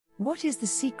What is the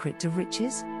secret to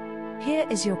riches? Here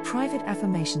is your private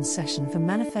affirmation session for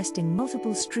manifesting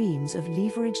multiple streams of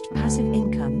leveraged passive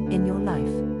income in your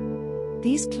life.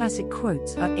 These classic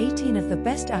quotes are 18 of the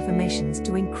best affirmations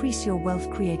to increase your wealth,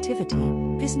 creativity,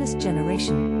 business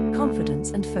generation, confidence,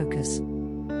 and focus.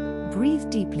 Breathe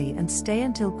deeply and stay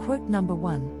until quote number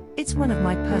 1. It's one of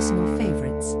my personal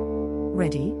favorites.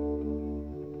 Ready?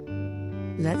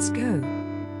 Let's go.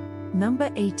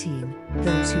 Number 18.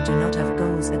 Those who do not have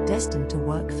goals are destined to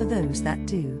work for those that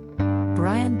do.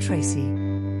 Brian Tracy.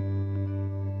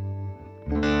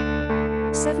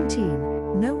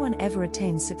 17. No one ever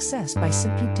attains success by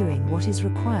simply doing what is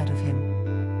required of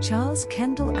him. Charles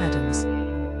Kendall Adams.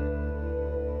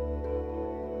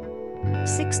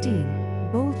 16.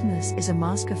 Boldness is a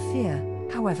mask of fear,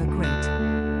 however great.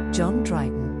 John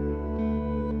Dryden.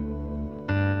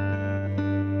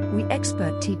 We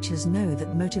expert teachers know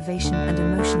that motivation and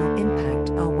emotional impact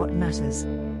are what matters.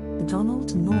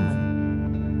 Donald Norman.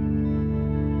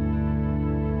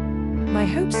 My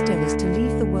hope still is to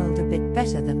leave the world a bit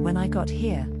better than when I got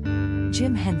here.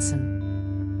 Jim Henson.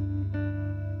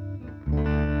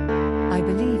 I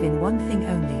believe in one thing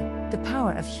only, the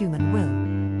power of human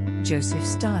will. Joseph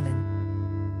Stalin.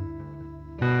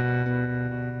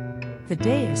 The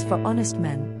day is for honest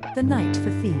men, the night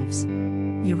for thieves.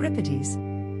 Euripides.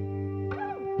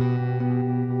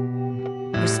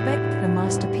 Respect the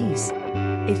masterpiece.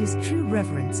 It is true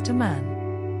reverence to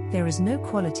man. There is no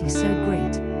quality so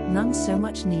great, none so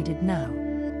much needed now.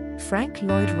 Frank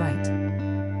Lloyd Wright.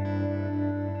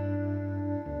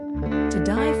 To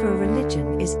die for a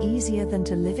religion is easier than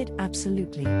to live it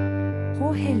absolutely.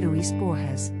 Jorge Luis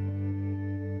Borges.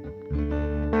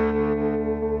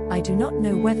 I do not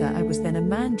know whether I was then a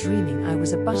man dreaming I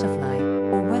was a butterfly,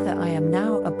 or whether I am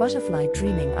now a butterfly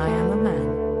dreaming I am a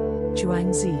man.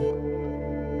 Zhuangzi.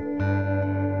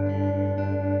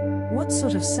 What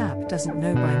sort of sap doesn't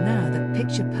know by now that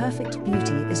picture-perfect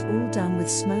beauty is all done with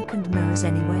smoke and mirrors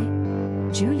anyway?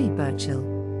 Julie Burchill.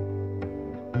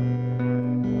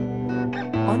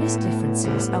 Honest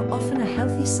differences are often a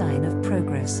healthy sign of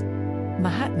progress.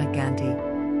 Mahatma Gandhi.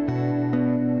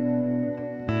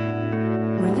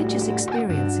 Religious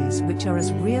experiences which are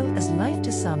as real as life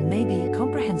to some may be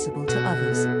incomprehensible to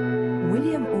others.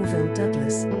 William Orville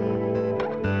Douglas.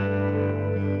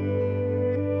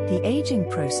 The aging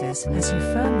process has you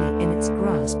firmly in its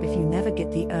grasp if you never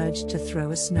get the urge to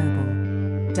throw a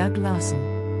snowball. Doug Larson.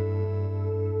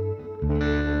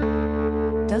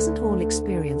 Doesn't all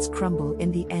experience crumble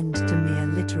in the end to mere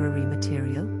literary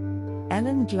material?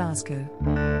 Ellen Glasgow.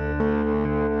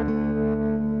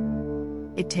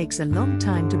 It takes a long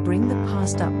time to bring the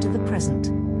past up to the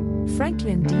present.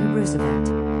 Franklin D. Roosevelt.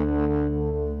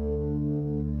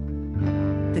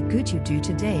 The good you do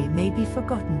today may be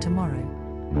forgotten tomorrow.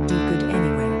 Do good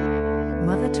anyway.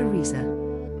 Mother Teresa.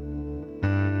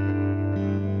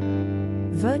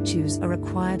 Virtues are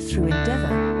acquired through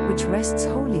endeavor, which rests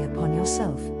wholly upon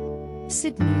yourself.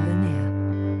 Sidney Lanier.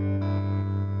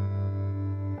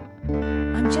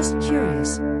 I'm just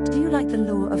curious, do you like the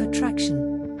law of attraction?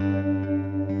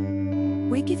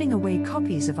 We're giving away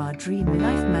copies of our Dream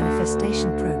Life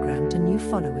Manifestation program to new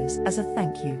followers as a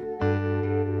thank you.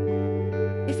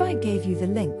 If I gave you the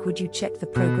link, would you check the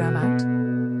program out?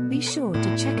 Be sure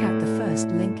to check out the first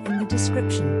link in the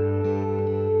description.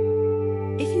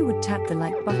 If you would tap the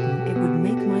like button, it would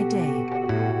make my day.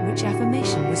 Which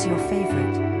affirmation was your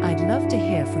favorite? I'd love to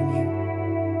hear from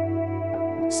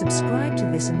you. Subscribe to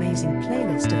this amazing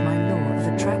playlist of my Law of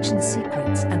Attraction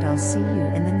secrets, and I'll see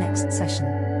you in the next session.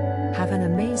 Have an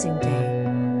amazing day.